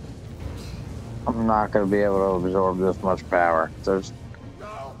not gonna be able to absorb this much power. There's...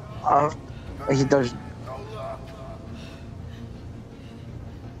 there's...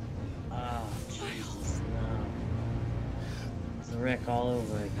 Oh, Jesus, no. It's a wreck all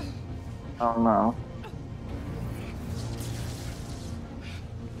over again. Oh no.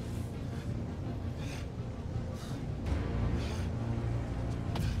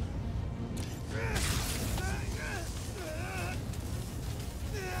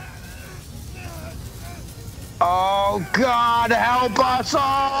 Oh God, help us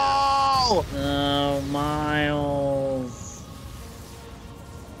all! Oh, Miles.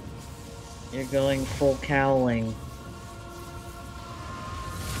 You're going full cowling.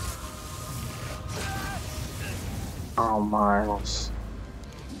 Oh, Miles.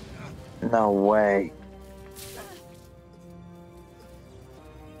 No way.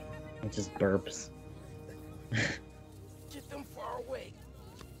 It just burps. Get them far away.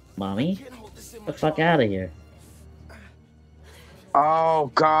 Mommy? Can't hold this in Get the much fuck longer. out of here.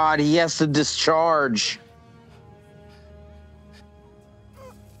 Oh, God, he has to discharge.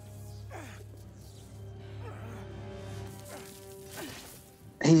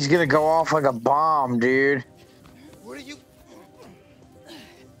 He's gonna go off like a bomb, dude. What are you?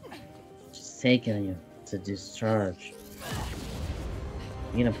 She's taking you to discharge.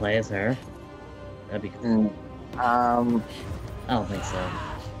 You gonna play as her? That'd be cool. I don't think so.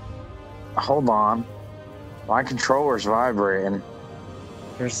 Hold on. My controller's vibrating.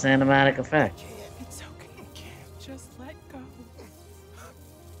 For cinematic effect. It's okay. Just let go.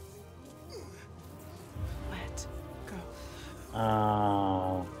 Let go.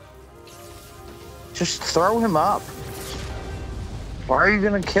 Oh. Just throw him up. Why are you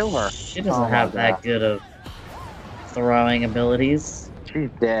gonna kill her? She doesn't Oh my have that God. good of throwing abilities. She's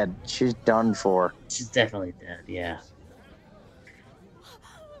dead. She's done for. She's definitely dead, yeah.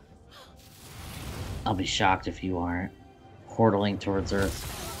 I'll be shocked if you aren't. Hurtling towards Earth.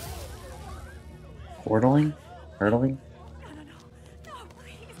 Hurtling? Hurtling? No,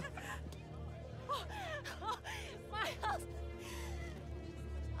 please. Miles.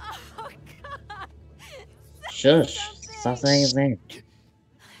 Oh, God. Shush. Stop saying his name.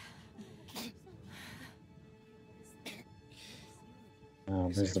 Oh,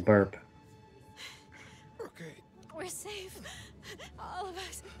 there's the burp. We're safe. All of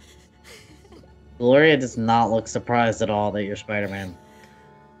us. Gloria does not look surprised at all that you're Spider-Man.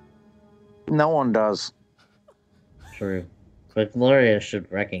 No one does. True. But Gloria should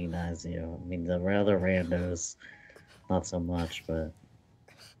recognize you. I mean, the other randos, not so much, but...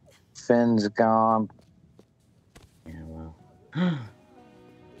 Finn's gone. Yeah, well...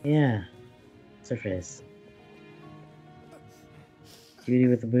 yeah. What's her face? Cutie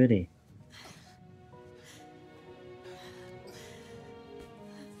with the booty.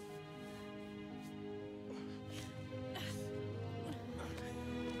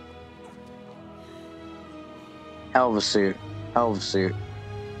 Hell of a suit. Hell of a suit.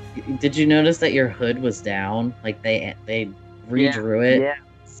 Did you notice that your hood was down? Like they redrew it Yeah.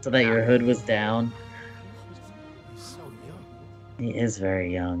 so that your hood was down. He's so young. He is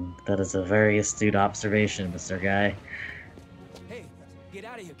very young. That is a very astute observation, Mr. Guy. Hey, get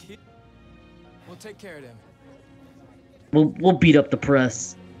out of here, kid. We'll take care of them. We'll beat up the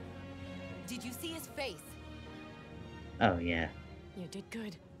press. Did you see his face? Oh yeah. You did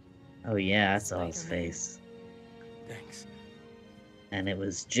good. Oh yeah, I saw his Spider-Man. face. Thanks. And it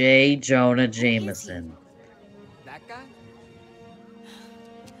was J. Jonah Jameson. That guy?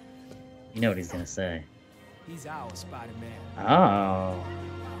 You know what he's gonna say. He's our Spider-Man. Oh.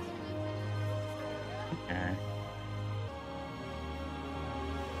 Okay.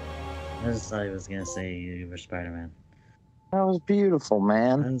 I just thought he was gonna say you were Spider-Man. That was beautiful,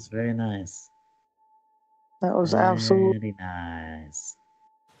 man. That was very nice. That was absolutely, Very nice.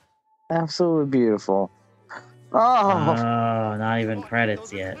 absolutely beautiful. Oh, Oh, not even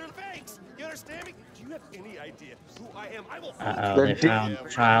credits yet. You understand me? Do you have any idea who I am? I will Uh-oh, The they deep- found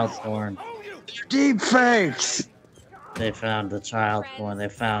Child's Born. deep fakes. They found the Child's Born. They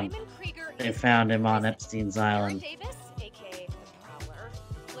found him on Epstein's Island. Davis, aka the Prowler,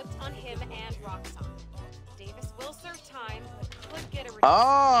 flipped on him and Roxxon. Davis will serve time, but could get a release.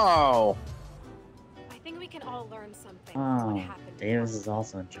 Oh, I think we can all learn something. Oh, What happened Davis is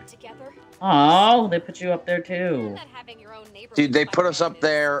also in charge. together? Oh, they put you up there too. That having your own neighborhood dude, they put us up Spider-Man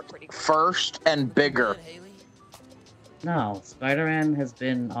there is pretty cool. first and bigger. No, Spider-Man has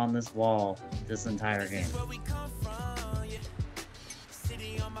been on this wall this entire game.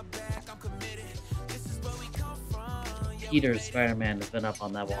 Peter's Spider-Man has been up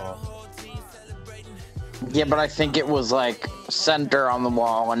on that wall. Yeah, but I think it was like center on the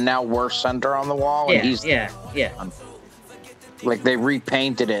wall, and now we're center on the wall, and Yeah, he's yeah. like they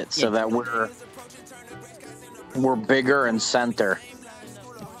repainted it so Yeah. that we're bigger and center.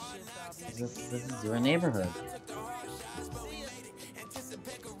 This is your neighborhood.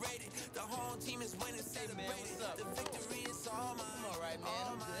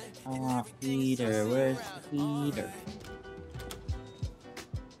 Oh, Peter, where's Peter?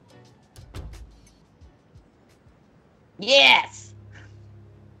 Yes!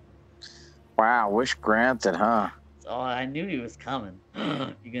 Wow, wish granted, huh? Oh, I knew he was coming.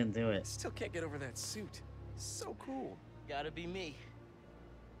 You gonna do it. Still can't get over that suit. So cool. Gotta be me.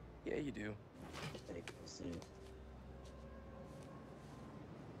 Yeah, you do. Very cool suit.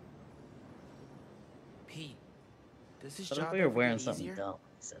 Pete, Does this What if job we were ever wearing get something easier? dumb when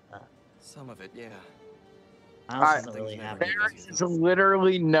you said that? Some of it, yeah. Miles doesn't really have any. There is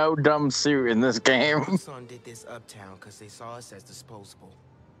literally no dumb suit in this game. Roxxon did this uptown because they saw us as disposable.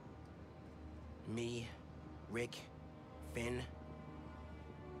 Me, Rick, Finn,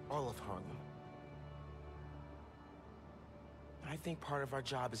 all of Harlem. I think part of our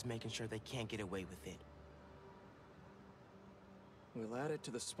job is making sure they can't get away with it. We'll add it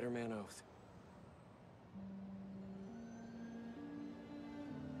to the Spider-Man oath.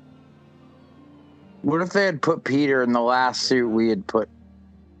 What if they had put Peter in the last suit we had put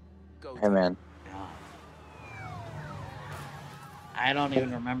him in? I don't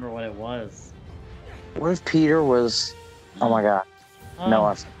even remember what it was. What if Peter was... Oh my god. No,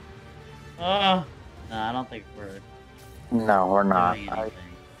 I... No, I don't think we're No, we're not. doing anything.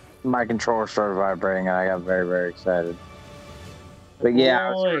 My controller started vibrating and I got very, very excited. But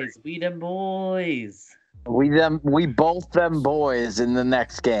yeah, Boys, we them boys. we both them boys in the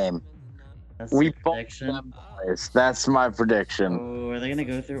next game. That's We your both prediction. them boys. That's my prediction. Oh, are they gonna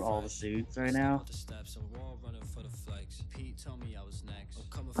go through all the suits right now?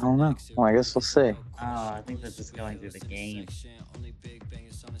 I don't know. Well, I guess we'll see. Oh, I think they're just going through the game.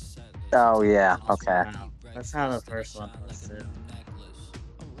 Oh yeah, okay. Wow. That's how the first one was too.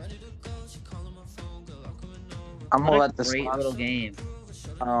 I'm gonna What a let this great one- little game.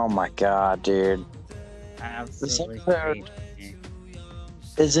 Oh my god, dude. Absolutely This episode great game.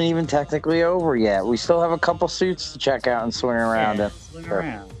 isn't even technically over yet. We still have a couple suits to check out and swing around Yeah, in. swing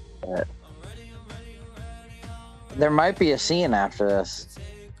around. But there might be a scene after this.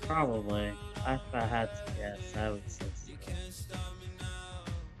 Probably. If I had to guess, I would say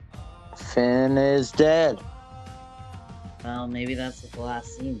Finn is dead. well, maybe that's what the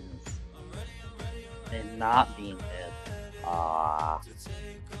last scene is. And not being dead. Ah.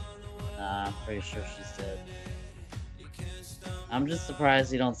 Nah, I'm pretty sure she's dead. I'm just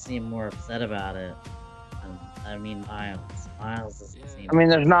surprised you don't seem more upset about it. I mean, Miles. Miles doesn't seem. I mean,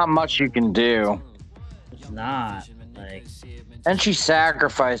 there's not much you can do. It's not. Like, And she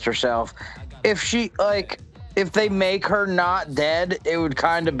sacrificed herself. If she, like, if they make her not dead, it would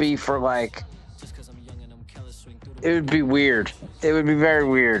kind of be for, like, it would be weird. It would be very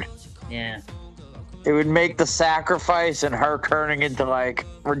weird. yeah. It would make the sacrifice and her turning into, like,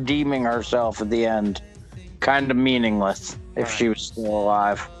 redeeming herself at the end kind of meaningless if she was still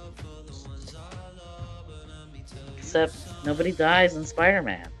alive. Except nobody dies in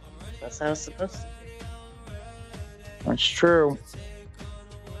Spider-Man. That's how it's supposed to be. That's true.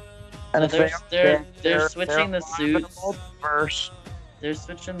 And So if they're switching the alive in suits. multiverse, They're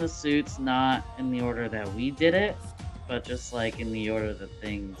switching the suits not in the order that we did it, but just like in the order that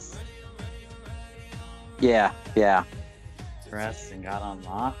things yeah, yeah. pressed and got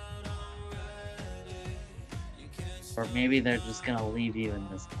unlocked. Or maybe they're just gonna leave you in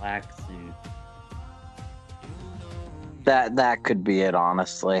this black suit. That could be it,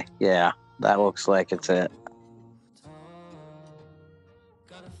 honestly. Yeah, that looks like it's it.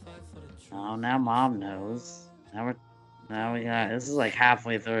 Oh, now Mom knows. Now we got. This is like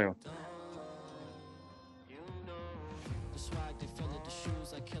halfway through.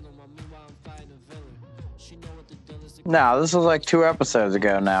 No, this was like 2 episodes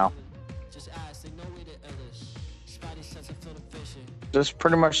ago now. This is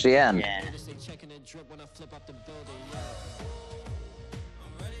pretty much the end. Yeah.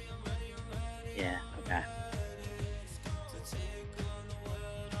 Yeah. Okay.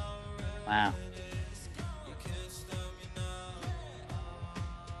 Wow.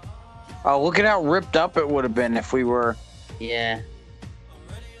 Oh, look at how ripped up it would have been if we were... Yeah.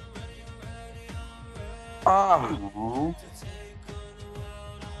 Oh. Aww.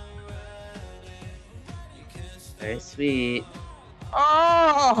 Very sweet.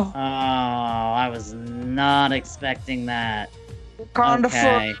 Oh! Oh, I was not expecting that. Wakanda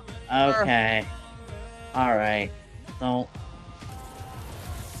Okay. forever. Okay. Alright. Don't.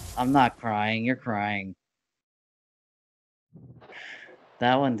 I'm not crying. You're crying.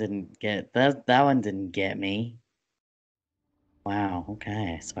 That one didn't get that one didn't get me. Wow,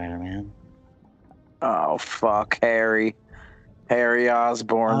 okay, Spider-Man. Oh, fuck, Harry. Harry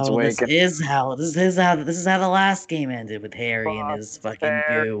Osborn's Oh, waking this is how the last game ended with Harry and his fucking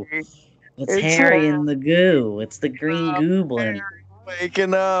goo. It's Harry in the goo. It's the green goblin.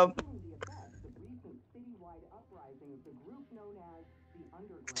 waking up.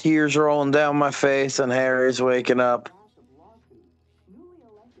 Tears rolling down my face and Harry's waking up.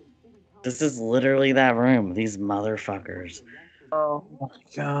 This is literally that room. These motherfuckers. Oh my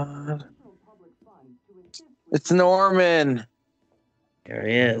god. It's Norman. There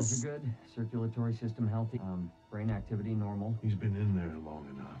he is. Good. Circulatory system healthy. Brain activity normal. He's been in there long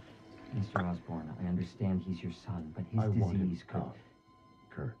enough. Mr. Osborn, I understand he's your son, but his I want him disease could... gone.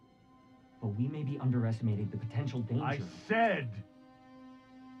 Kurt. But we may be underestimating the potential danger. I said,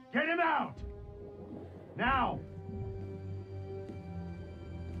 get him out! Now!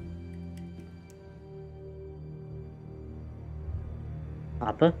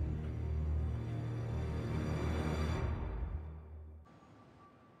 Papa?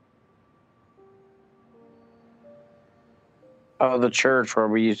 Oh, the church where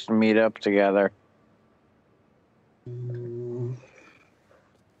we used to meet up together.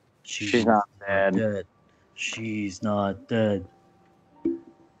 She's not dead. She's not dead.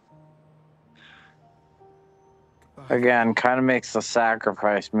 Again, kind of makes the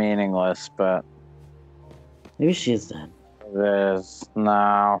sacrifice meaningless, but... Maybe she is dead. It is.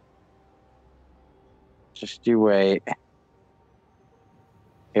 No. Just you wait.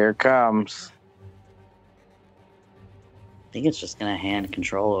 Here it comes. I think it's just gonna hand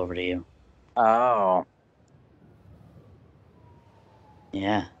control over to you. Oh.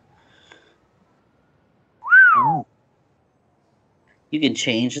 Yeah. You can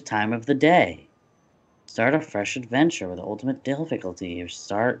change the time of the day. Start a fresh adventure with ultimate difficulty or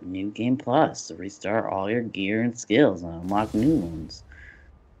start New Game Plus to restart all your gear and skills and unlock new ones.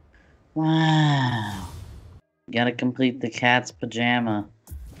 Wow. You gotta complete the cat's pajama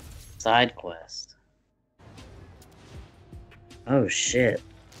side quest. Oh shit.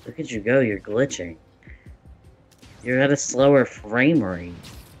 Look at you go, you're glitching. You're at a slower frame rate.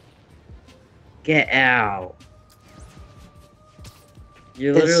 Get out.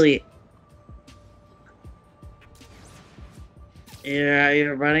 You're literally...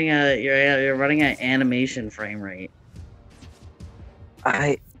 You're running at animation frame rate.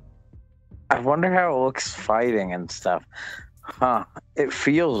 I wonder how it looks fighting and stuff. Huh. It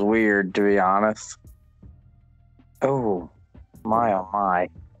feels weird, to be honest. Oh. My, oh my.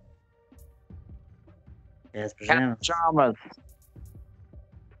 Yes, pajamas.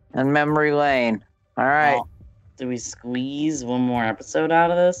 And memory lane. Alright. Oh, do we squeeze one more episode out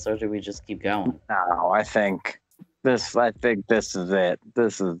of this, or do we just keep going? No, I think this is it.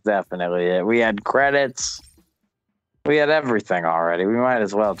 This is definitely it. We had credits. We had everything already. We might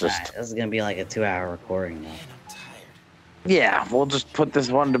as well just... Right, this is gonna be like a 2-hour recording now. Yeah, we'll just put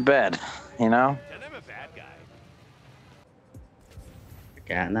this one to bed, you know?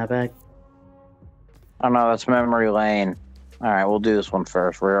 Cat in that bag? Oh no, that's memory lane. Alright, we'll do this one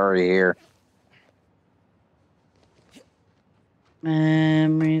first. We're already here.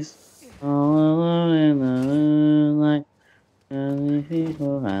 Memories all alone in the moonlight. Only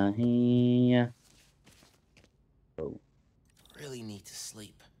people out here. Oh. Really need to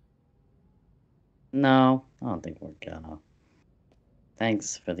sleep. No, I don't think we're gonna.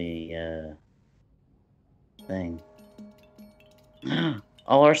 Thanks for the thing.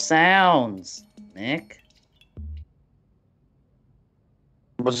 All our sounds, Nick.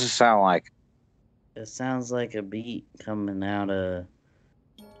 What does it sound like? It sounds like a beat coming out of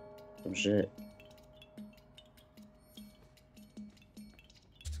some shit.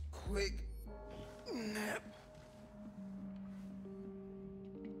 Quick nap.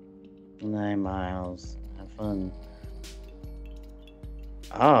 9 miles. Have fun.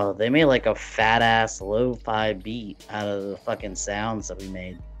 Oh, they made like a fat ass lo-fi beat out of the fucking sounds that we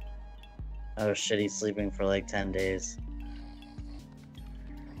made. Oh shit, he's sleeping for like 10 days.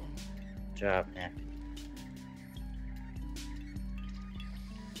 Good job, Nick.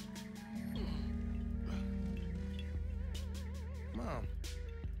 Mom,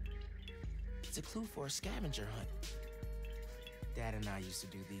 it's a clue for a scavenger hunt. Dad and I used to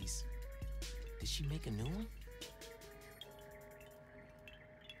do these. Did she make a new one?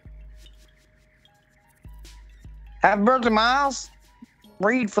 Happy birthday, Miles.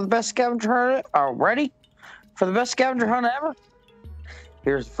 Read for the best scavenger hunt. Ready? For the best scavenger hunt ever?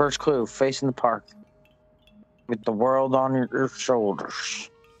 Here's the first clue. Facing the park. With the world on your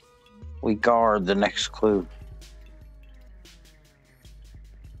shoulders. We guard the next clue.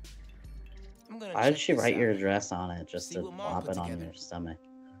 Why did she write your address on it just to plop it on your stomach?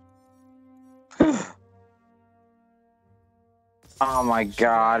 Oh my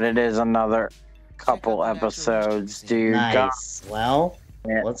god, it is another couple episodes, dude. Nice. Well,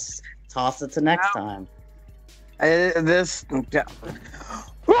 let's toss it to next time.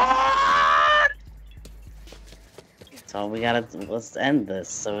 So we gotta, let's end this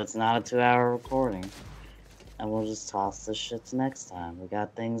so it's not a 2-hour recording. And we'll just toss this shit to next time. We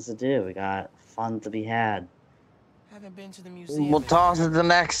got things to do. We got fun to be had. Haven't been to the museum. We'll toss it the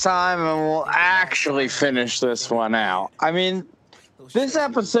next time and we'll actually finish this one out. I mean, This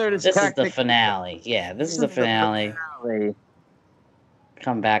episode is This is the technically finale. Yeah, this is the finale.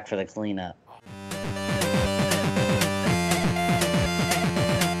 Come back for the cleanup.